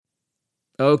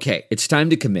Okay, it's time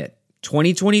to commit.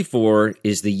 2024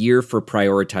 is the year for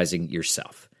prioritizing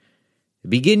yourself.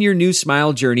 Begin your new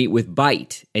smile journey with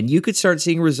Byte, and you could start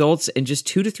seeing results in just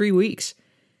 2 to 3 weeks.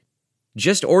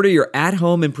 Just order your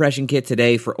at-home impression kit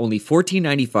today for only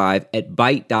 $14.95 at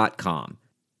Byte.com.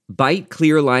 Byte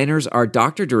clear liners are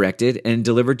doctor-directed and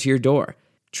delivered to your door.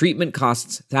 Treatment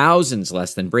costs thousands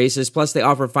less than braces, plus they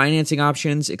offer financing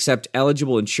options, accept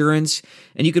eligible insurance,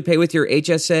 and you could pay with your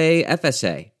HSA,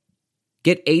 FSA.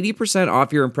 Get 80%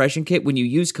 off your impression kit when you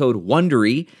use code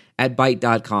WONDERY at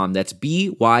Byte.com. That's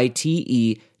BYTE.com.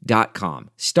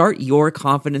 Start your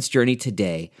confidence journey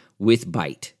today with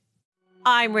Byte.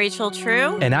 I'm Rachel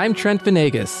True. And I'm Trent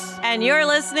Venegas. And you're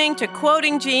listening to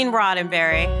Quoting Gene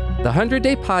Roddenberry, the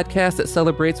 100-day podcast that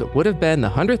celebrates what would have been the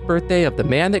 100th birthday of the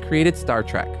man that created Star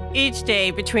Trek. Each day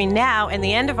between now and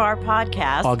the end of our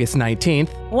podcast, August 19th,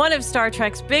 one of Star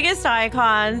Trek's biggest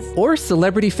icons, or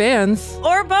celebrity fans,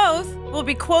 or both, will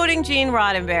be quoting Gene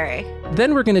Roddenberry.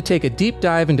 Then we're going to take a deep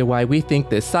dive into why we think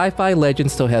this sci-fi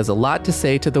legend still has a lot to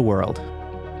say to the world.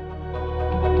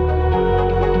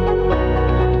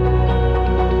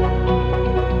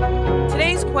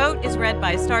 Today's quote is read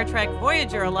by Star Trek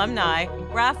Voyager alumni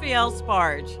Raphael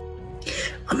Sparge.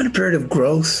 I'm in a period of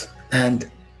growth and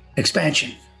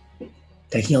expansion,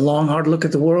 taking a long, hard look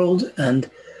at the world and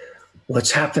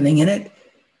what's happening in it,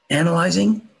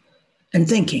 analyzing and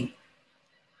thinking.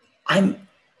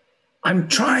 I'm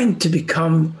trying to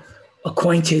become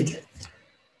acquainted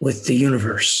with the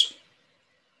universe,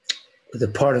 with the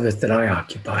part of it that I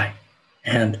occupy,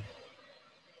 and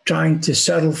trying to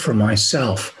settle for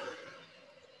myself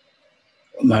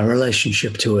what my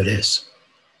relationship to it is.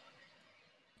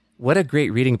 What a great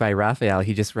reading by Raphael.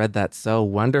 He just read that so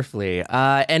wonderfully.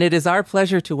 And it is our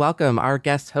pleasure to welcome our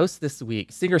guest host this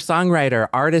week, singer-songwriter,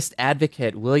 artist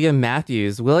advocate, William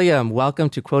Matthews. William, welcome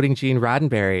to Quoting Gene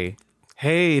Roddenberry.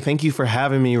 Hey, thank you for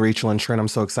having me, Rachel and Trent. I'm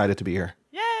so excited to be here.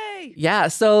 Yay! Yeah,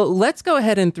 so let's go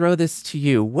ahead and throw this to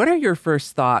you. What are your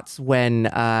first thoughts when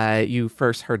you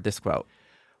first heard this quote?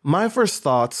 My first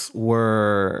thoughts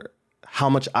were how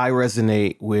much I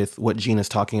resonate with what Gene is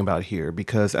talking about here,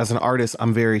 because as an artist,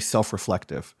 I'm very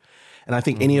self-reflective. And I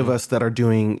think any of us that are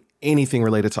doing anything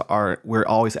related to art, we're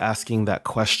always asking that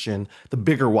question, the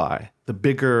bigger why, the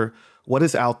bigger what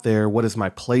is out there, what is my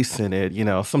place in it? You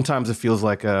know, sometimes it feels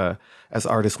like as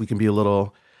artists, we can be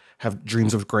have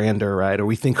dreams of grandeur, right? Or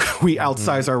we think we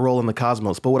outsize our role in the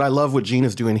cosmos. But what I love what Gene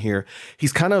is doing here,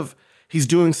 he's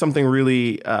doing something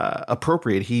really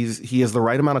appropriate. He has the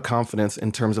right amount of confidence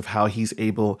in terms of how he's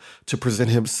able to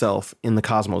present himself in the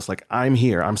cosmos. Like, I'm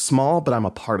here. I'm small, but I'm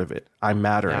a part of it. I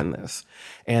matter in this.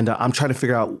 And I'm trying to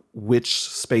figure out which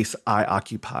space I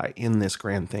occupy in this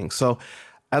grand thing. So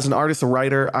as an artist, a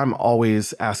writer, I'm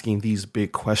always asking these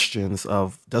big questions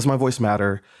of, does my voice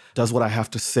matter? Does what I have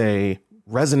to say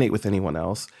resonate with anyone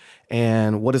else?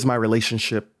 And what is my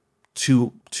relationship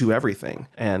to everything?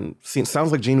 And it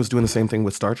sounds like Gene was doing the same thing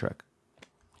with Star Trek.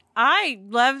 I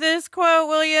love this quote,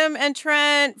 William and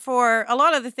Trent, for a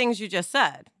lot of the things you just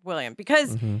said, William,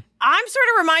 because I'm sort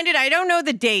of reminded, I don't know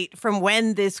the date from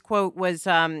when this quote was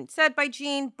said by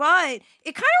Gene, but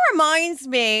it kind of reminds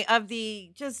me of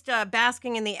the just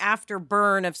basking in the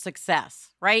afterburn of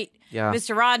success, right? Yeah.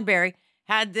 Mr. Roddenberry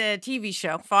had the TV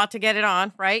show, fought to get it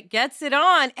on, right? Gets it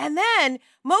on. And then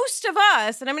most of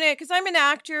us, and because I'm an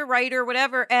actor, writer,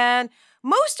 whatever, and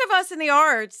most of us in the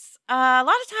arts, a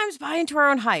lot of times buy into our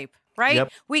own hype, right?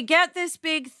 Yep. We get this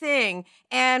big thing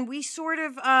and we sort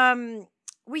of think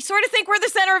we're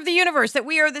the center of the universe, that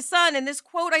we are the sun. And this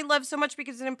quote I love so much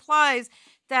because it implies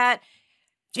that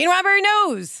Gene Roddenberry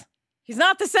knows he's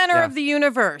not the center of the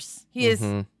universe. He is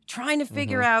trying to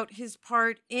figure out his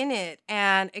part in it.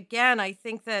 And again, I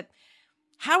think that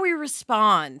how we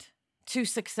respond to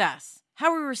success,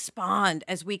 how we respond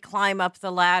as we climb up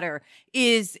the ladder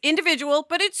is individual,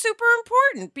 but it's super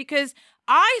important because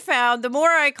I found the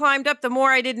more I climbed up, the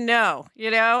more I didn't know,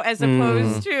 as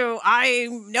opposed to I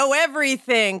know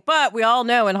everything. But we all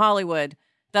know in Hollywood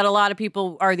that a lot of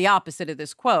people are the opposite of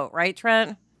this quote, right,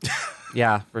 Trent?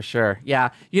 Yeah, for sure. Yeah.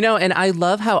 And I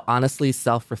love how honestly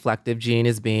self-reflective Gene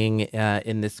is being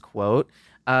in this quote.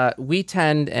 We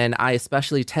tend, and I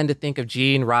especially tend to think of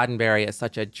Gene Roddenberry as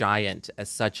such a giant, as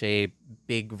such a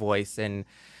big voice. And,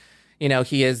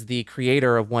 he is the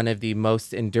creator of one of the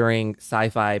most enduring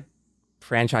sci-fi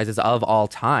franchises of all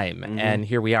time. And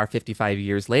here we are 55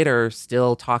 years later,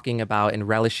 still talking about and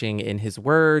relishing in his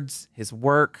words, his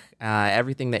work,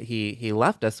 everything that he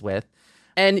left us with.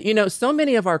 And, so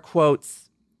many of our quotes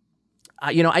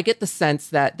I get the sense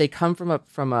that they come from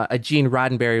a Gene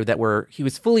Roddenberry he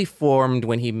was fully formed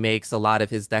when he makes a lot of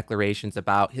his declarations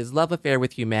about his love affair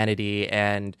with humanity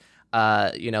and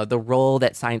the role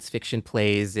that science fiction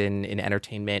plays in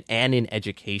entertainment and in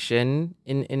education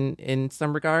in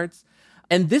some regards.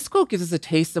 And this quote gives us a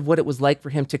taste of what it was like for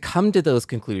him to come to those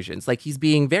conclusions. Like, he's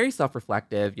being very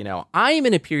self-reflective. I am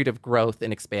in a period of growth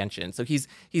and expansion. So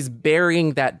he's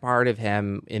burying that part of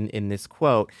him in this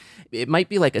quote. It might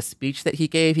be like a speech that he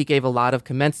gave. He gave a lot of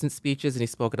commencement speeches and he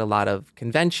spoke at a lot of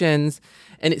conventions.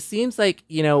 And it seems like,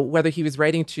 whether he was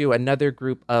writing to another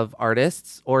group of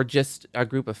artists or just a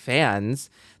group of fans,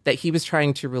 that he was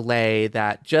trying to relay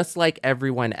that just like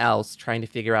everyone else trying to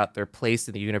figure out their place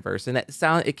in the universe. And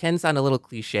it can sound a little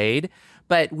cliched,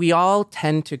 but we all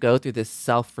tend to go through this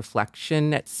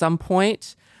self-reflection at some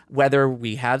point, whether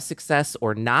we have success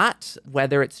or not,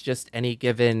 whether it's just any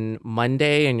given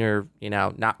Monday and you're,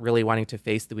 not really wanting to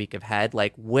face the week ahead.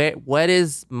 Like, what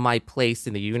is my place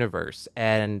in the universe?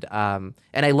 And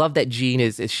I love that Gene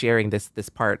is sharing this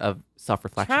part of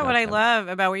self-reflection. That's what I love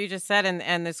about what you just said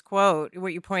and this quote.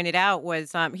 What you pointed out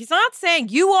was he's not saying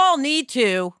you all need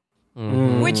to.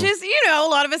 Mm-hmm. Which is, a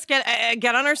lot of us get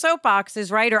on our soapboxes,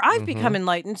 right? Or I've become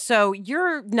enlightened, so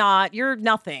you're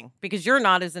nothing because you're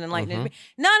not as enlightened as me.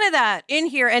 None of that in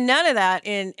here, and none of that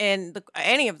in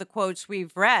any of the quotes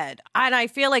we've read. And I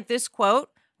feel like this quote,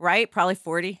 right, probably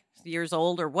 40 years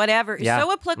old or whatever, is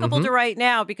so applicable to right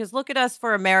now because look at us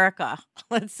for America.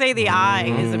 Let's say the I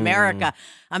is America.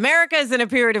 America is in a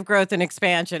period of growth and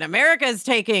expansion. America is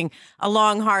taking a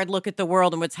long, hard look at the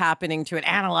world and what's happening to it,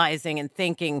 analyzing and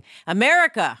thinking.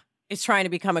 America is trying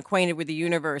to become acquainted with the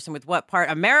universe and with what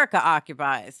part America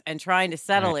occupies and trying to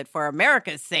settle it for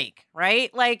America's sake,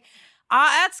 right? Like,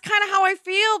 that's kind of how I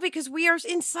feel because we are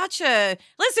in such a...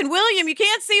 Listen, William, you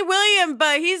can't see William,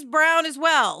 but he's brown as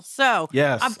well. So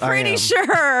yes, I'm pretty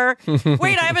sure...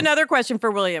 Wait, I have another question for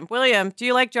William. William, do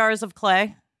you like jars of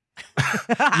clay?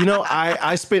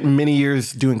 I spent many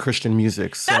years doing Christian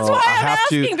music. So that's why I'm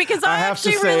asking, because I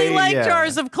actually really like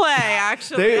jars of clay,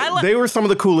 actually. They were some of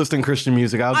the coolest in Christian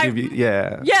music. I'll give you,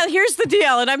 Yeah, here's the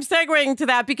deal, and I'm segueing to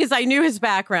that because I knew his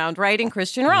background, right, in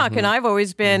Christian rock, and I've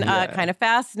always been kind of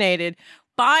fascinated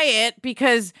by it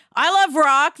because I love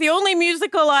rock. The only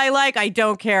musical I like, I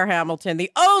don't care, Hamilton. The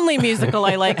only musical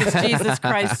I like is Jesus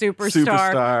Christ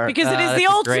Superstar. Because it is the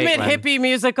ultimate hippie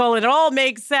musical and it all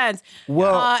makes sense.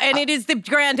 Well, and it is the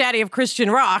granddaddy of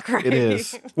Christian rock, right? It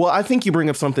is. Well, I think you bring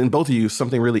up something, both of you,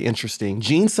 something really interesting.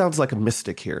 Gene sounds like a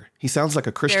mystic here. He sounds like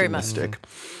a Christian mystic.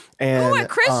 And, a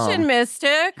Christian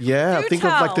mystic. Yeah, think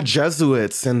of like the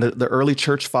Jesuits and the early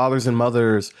church fathers and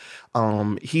mothers.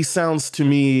 He sounds to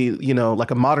me, like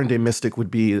a modern day mystic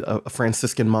would be a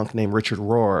Franciscan monk named Richard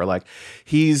Rohr. Like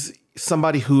he's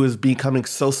somebody who is becoming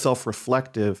so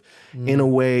self-reflective in a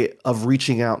way of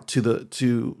reaching out to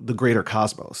the greater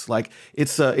cosmos. Like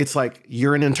it's like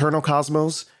you're an internal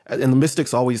cosmos, and the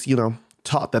mystics always,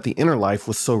 taught that the inner life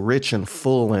was so rich and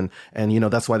full and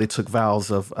that's why they took vows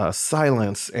of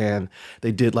silence and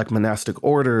they did like monastic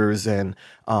orders and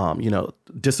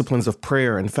disciplines of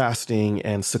prayer and fasting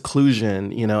and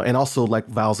seclusion, and also like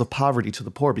vows of poverty to the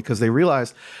poor because they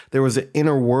realized there was an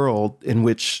inner world in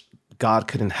which God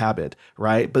could inhabit,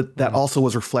 right? But that also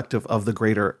was reflective of the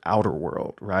greater outer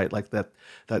world, right? Like that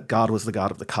God was the God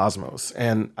of the cosmos.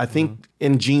 And I think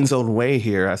in Gene's own way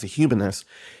here as a humanist,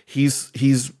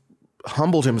 he's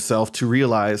humbled himself to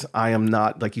realize I am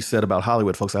not, like you said about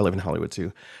Hollywood, folks, I live in Hollywood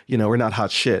too. We're not hot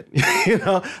shit,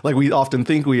 like we often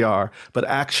think we are. But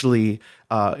actually,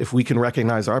 if we can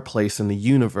recognize our place in the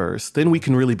universe, then we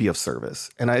can really be of service.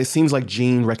 And it seems like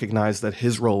Gene recognized that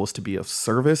his role was to be of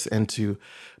service and to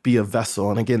be a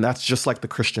vessel. And again, that's just like the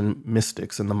Christian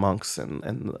mystics and the monks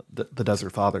and the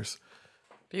Desert Fathers.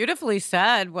 Beautifully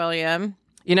said, William.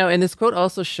 And this quote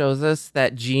also shows us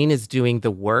that Gene is doing the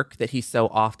work that he so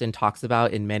often talks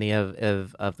about in many of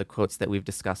the quotes that we've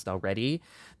discussed already,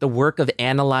 the work of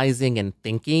analyzing and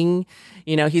thinking.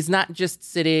 He's not just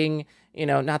sitting,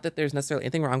 not that there's necessarily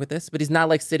anything wrong with this, but he's not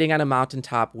like sitting on a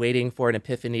mountaintop waiting for an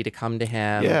epiphany to come to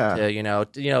him,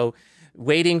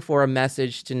 waiting for a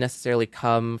message to necessarily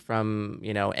come from,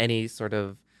 any sort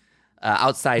of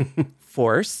outside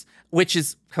force, which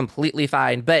is completely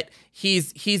fine. But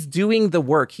he's doing the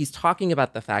work. He's talking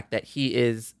about the fact that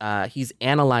he's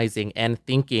analyzing and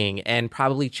thinking and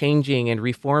probably changing and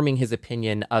reforming his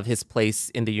opinion of his place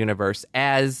in the universe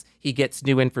as he gets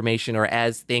new information or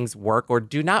as things work or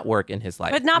do not work in his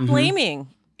life. But not blaming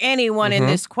anyone in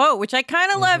this quote, which I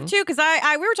kind of love too, because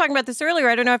we were talking about this earlier.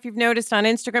 I don't know if you've noticed on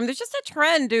Instagram, there's just a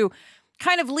trend to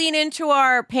kind of lean into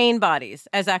our pain bodies,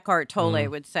 as Eckhart Tolle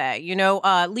would say,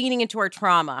 leaning into our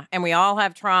trauma. And we all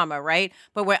have trauma, right?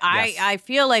 But I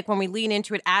feel like when we lean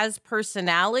into it as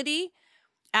personality,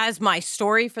 as my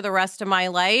story for the rest of my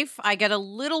life, I get a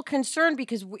little concerned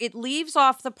because it leaves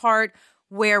off the part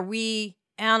where we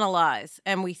analyze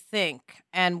and we think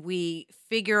and we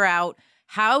figure out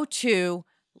how to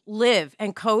live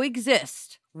and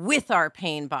coexist with our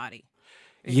pain body.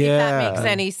 If that makes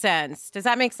any sense. Does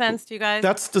that make sense to you guys?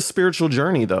 That's the spiritual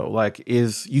journey, though.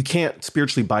 You can't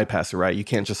spiritually bypass it, right? You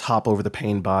can't just hop over the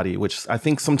pain body, which I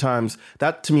think sometimes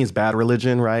that to me is bad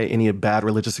religion, right? Any bad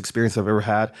religious experience I've ever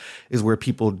had is where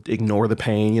people ignore the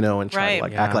pain, and try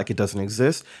to act like it doesn't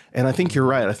exist. And I think you're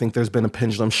right. I think there's been a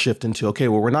pendulum shift into, okay,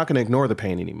 well, we're not going to ignore the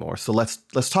pain anymore. So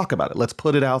let's talk about it. Let's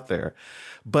put it out there.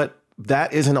 But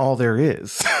that isn't all there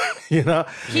is.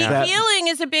 Healing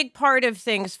is a big part of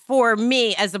things for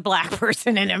me as a Black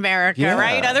person in America,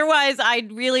 right? Otherwise,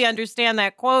 I'd really understand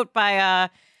that quote by,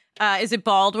 is it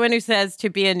Baldwin, who says to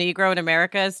be a Negro in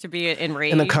America is to be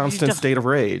enraged? In a constant state of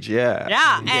rage,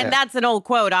 Yeah, and that's an old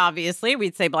quote, obviously.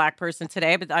 We'd say Black person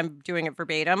today, but I'm doing it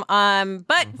verbatim.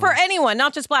 But for anyone,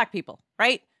 not just Black people,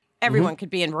 right? Everyone could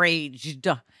be enraged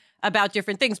about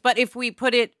different things. But if we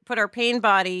put our pain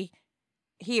body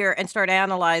here and start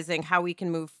analyzing how we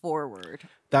can move forward.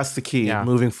 That's the key,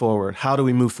 moving forward. How do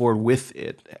we move forward with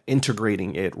it,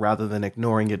 integrating it rather than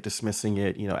ignoring it, dismissing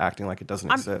it, acting like it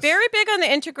doesn't exist? I'm very big on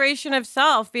the integration of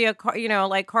self via,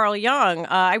 like Carl Jung.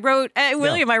 I wrote a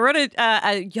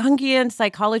Jungian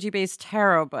psychology-based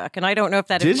tarot book, and I don't know if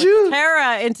that is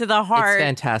tarot into the heart it's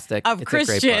fantastic. Of it's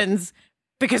Christians,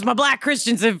 because my Black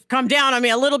Christians have come down on me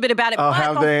a little bit about it. Oh,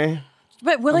 have they?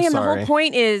 But William, the whole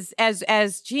point is,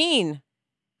 as Jean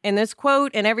in this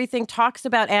quote and everything talks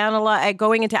about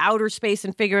going into outer space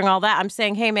and figuring all that, I'm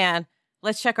saying, hey, man,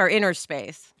 let's check our inner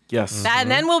space. Yes. And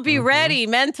then we'll be ready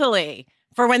mentally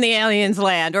for when the aliens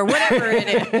land or whatever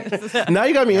it is. Now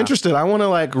you got me interested. I want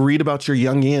to read about your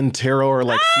Jungian tarot or see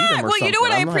them or something. Well, you know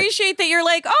what? I appreciate that you're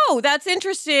like, oh, that's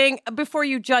interesting before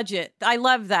you judge it. I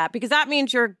love that because that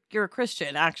means you're a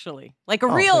Christian, actually. Like a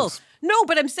real, thanks. No,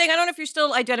 but I'm saying, I don't know if you're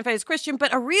still identified as Christian,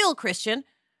 but a real Christian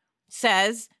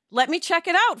says, let me check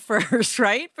it out first,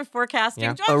 right? Before casting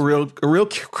judgment. A real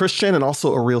Christian and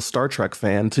also a real Star Trek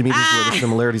fan, to me, this is where the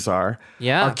similarities are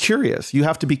curious. You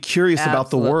have to be curious about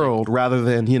the world rather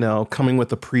than, coming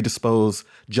with a predisposed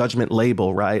judgment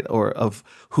label, right? Or of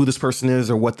who this person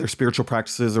is or what their spiritual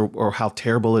practice is or how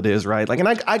terrible it is, right? And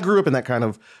I grew up in that kind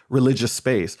of religious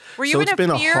space. Were you it's been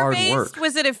a hard work.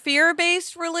 Was it a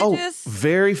fear-based religious? Oh,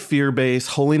 very fear-based,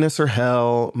 holiness or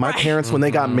hell. My parents, when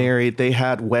they got married, they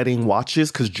had wedding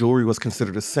watches because jewelry was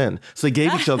considered a sin. So they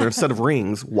gave each other, instead of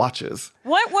rings, watches.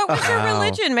 What was your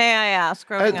religion, may I ask,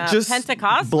 growing up? Just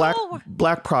Pentecostal?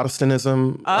 Black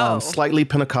Protestantism, slightly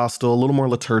Pentecostal, a little more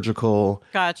liturgical.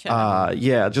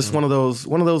 Gotcha. Just one of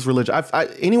those religions.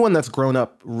 Anyone that's grown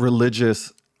up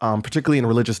religious, particularly in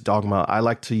religious dogma, I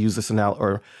like to use this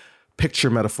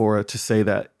picture metaphor to say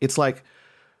that it's like,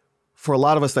 for a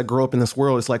lot of us that grow up in this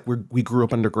world, it's like we grew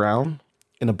up underground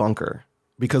in a bunker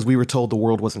because we were told the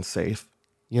world wasn't safe.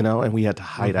 And we had to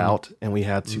hide out and we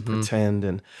had to pretend.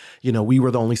 And, we were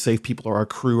the only safe people, or our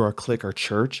crew, our clique, our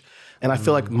church. And I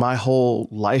feel like my whole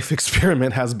life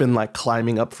experiment has been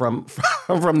climbing up from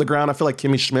the ground. I feel like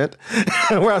Kimmy Schmidt,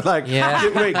 where I'm like,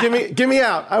 wait, give me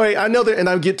out. I know that. And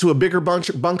I get to a bigger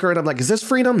bunker and I'm like, is this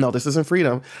freedom? No, this isn't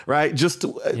freedom. Right. Just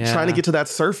trying to get to that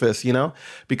surface,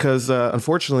 because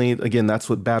unfortunately, again, that's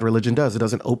what bad religion does. It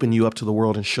doesn't open you up to the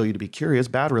world and show you to be curious.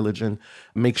 Bad religion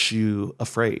makes you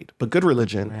afraid, but good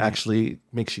religion actually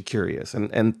makes you curious.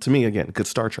 And to me, again, good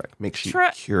Star Trek makes you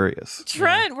curious.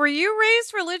 Trent, were you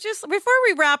raised religious? Before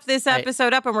we wrap this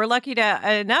episode up, and we're lucky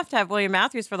enough to have William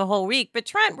Matthews for the whole week, but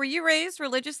Trent, were you raised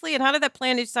religiously, and how did that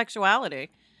play into sexuality?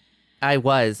 I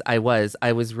was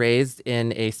raised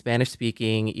in a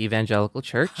Spanish-speaking evangelical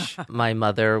church. My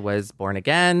mother was born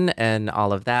again and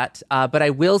all of that. But I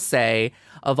will say,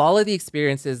 of all of the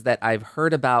experiences that I've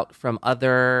heard about from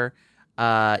other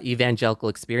evangelical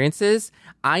experiences,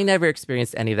 I never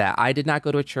experienced any of that. I did not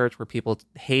go to a church where people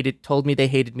told me they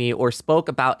hated me, or spoke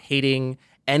about hating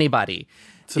anybody.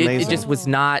 It just was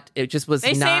not. They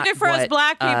saved it for us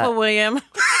Black people, William.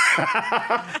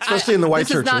 Especially in the white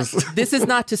churches. This is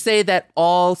not to say that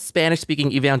all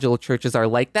Spanish-speaking evangelical churches are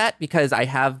like that, because I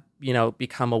have,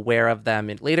 become aware of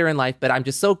them later in life. But I'm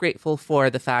just so grateful for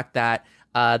the fact that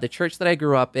the church that I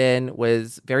grew up in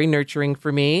was very nurturing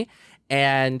for me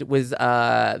and was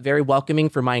very welcoming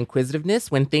for my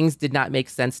inquisitiveness when things did not make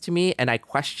sense to me and I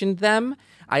questioned them.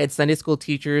 I had Sunday school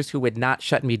teachers who would not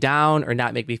shut me down or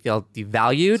not make me feel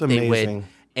devalued. They would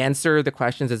answer the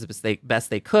questions as best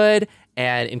they could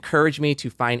and encourage me to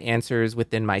find answers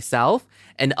within myself.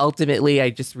 And ultimately, I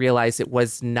just realized it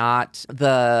was not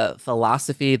the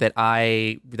philosophy that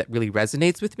really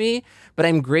resonates with me. But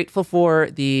I'm grateful for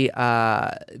the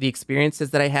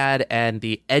experiences that I had and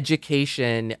the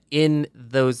education in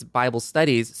those Bible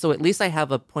studies. So at least I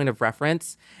have a point of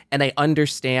reference and I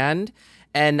understand.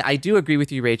 And I do agree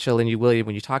with you, Rachel, and you, William,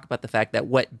 when you talk about the fact that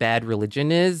what bad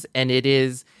religion is, and it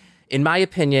is, in my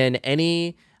opinion,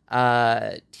 any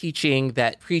teaching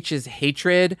that preaches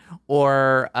hatred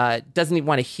or doesn't even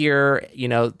want to hear,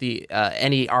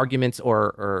 any arguments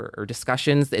or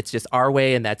discussions. It's just our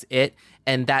way and that's it.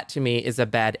 And that to me is a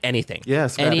bad anything.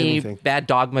 Yes, bad anything. Bad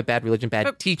dogma, bad religion,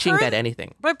 bad teaching, bad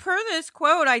anything. But per this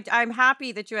quote, I'm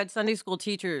happy that you had Sunday school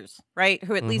teachers, right,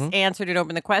 who at least answered it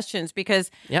open the questions,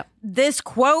 because this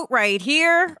quote right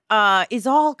here is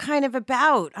all kind of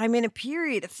about, I'm in a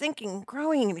period of thinking,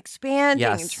 growing and expanding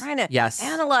and trying to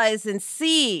analyze and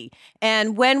see.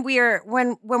 And when we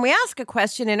ask a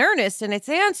question in earnest and it's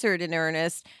answered in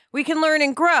earnest, we can learn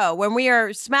and grow. When we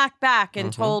are smacked back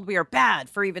and told we are bad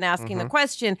for even asking the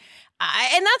question.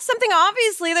 And that's something,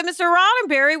 obviously, that Mr.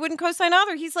 Roddenberry wouldn't co-sign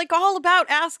either. He's like all about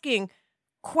asking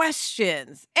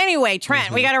questions. Anyway,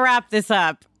 Trent, we got to wrap this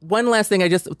up. One last thing,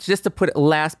 just to put a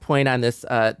last point on this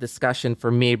discussion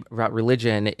for me about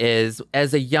religion is,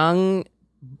 as a young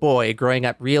boy growing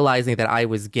up realizing that I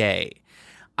was gay,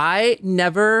 I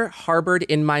never harbored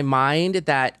in my mind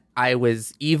that I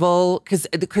was evil, because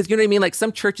you know what I mean? Like,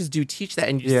 some churches do teach that,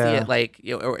 and you see it like,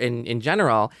 or in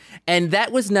general. And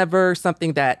that was never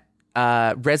something that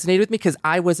resonated with me, because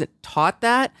I wasn't taught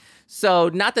that. So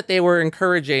not that they were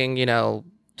encouraging, I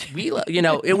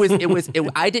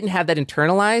didn't have that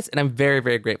internalized, and I'm very,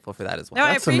 very grateful for that as well.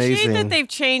 No, That's I appreciate amazing. that they've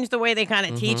changed the way they kind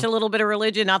of teach a little bit of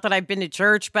religion. Not that I've been to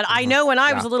church, but I know when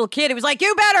I was a little kid, it was like,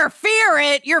 you better fear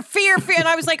it. You're fear. And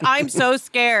I was like, I'm so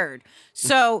scared.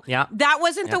 So that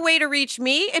wasn't the way to reach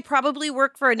me. It probably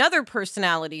worked for another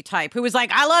personality type who was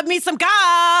like, I love me some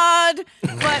God.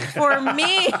 But for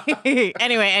me,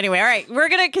 anyway, all right, we're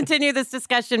going to continue this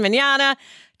discussion mañana.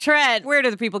 Trent, where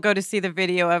do the people go to see the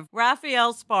video of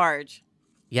Raphael Sparge?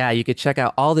 Yeah, you could check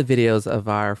out all the videos of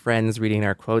our friends reading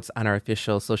our quotes on our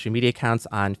official social media accounts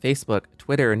on Facebook,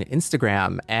 Twitter, and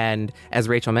Instagram. And as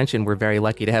Rachel mentioned, we're very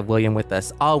lucky to have William with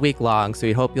us all week long. So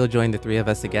we hope you'll join the three of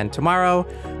us again tomorrow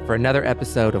for another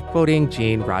episode of Quoting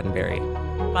Gene Roddenberry.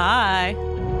 Bye.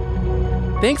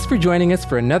 Thanks for joining us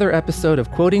for another episode of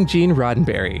Quoting Gene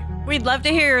Roddenberry. We'd love to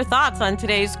hear your thoughts on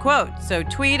today's quote. So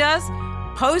tweet us,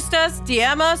 post us,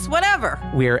 DM us, whatever.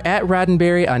 We're at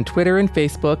Roddenberry on Twitter and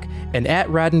Facebook, and at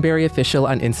Roddenberry Official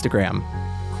on Instagram.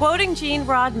 Quoting Gene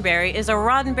Roddenberry is a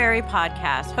Roddenberry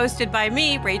podcast hosted by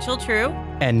me, Rachel True.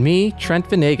 And me, Trent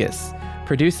Venegas.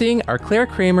 Producing are Claire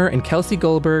Kramer and Kelsey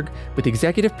Goldberg, with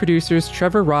executive producers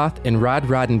Trevor Roth and Rod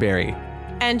Roddenberry.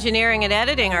 Engineering and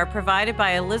editing are provided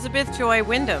by Elizabeth Joy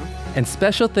Wyndham. And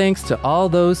special thanks to all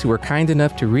those who were kind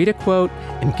enough to read a quote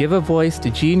and give a voice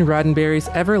to Gene Roddenberry's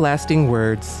everlasting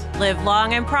words. Live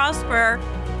long and prosper.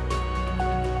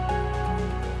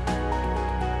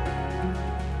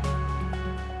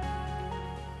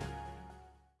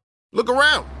 Look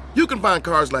around. You can find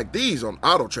cars like these on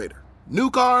AutoTrader. New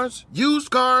cars,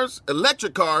 used cars,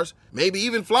 electric cars, maybe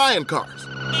even flying cars.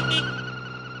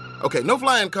 Okay, no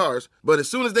flying cars, but as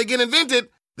soon as they get invented,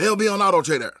 they'll be on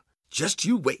AutoTrader. Just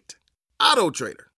you wait. AutoTrader.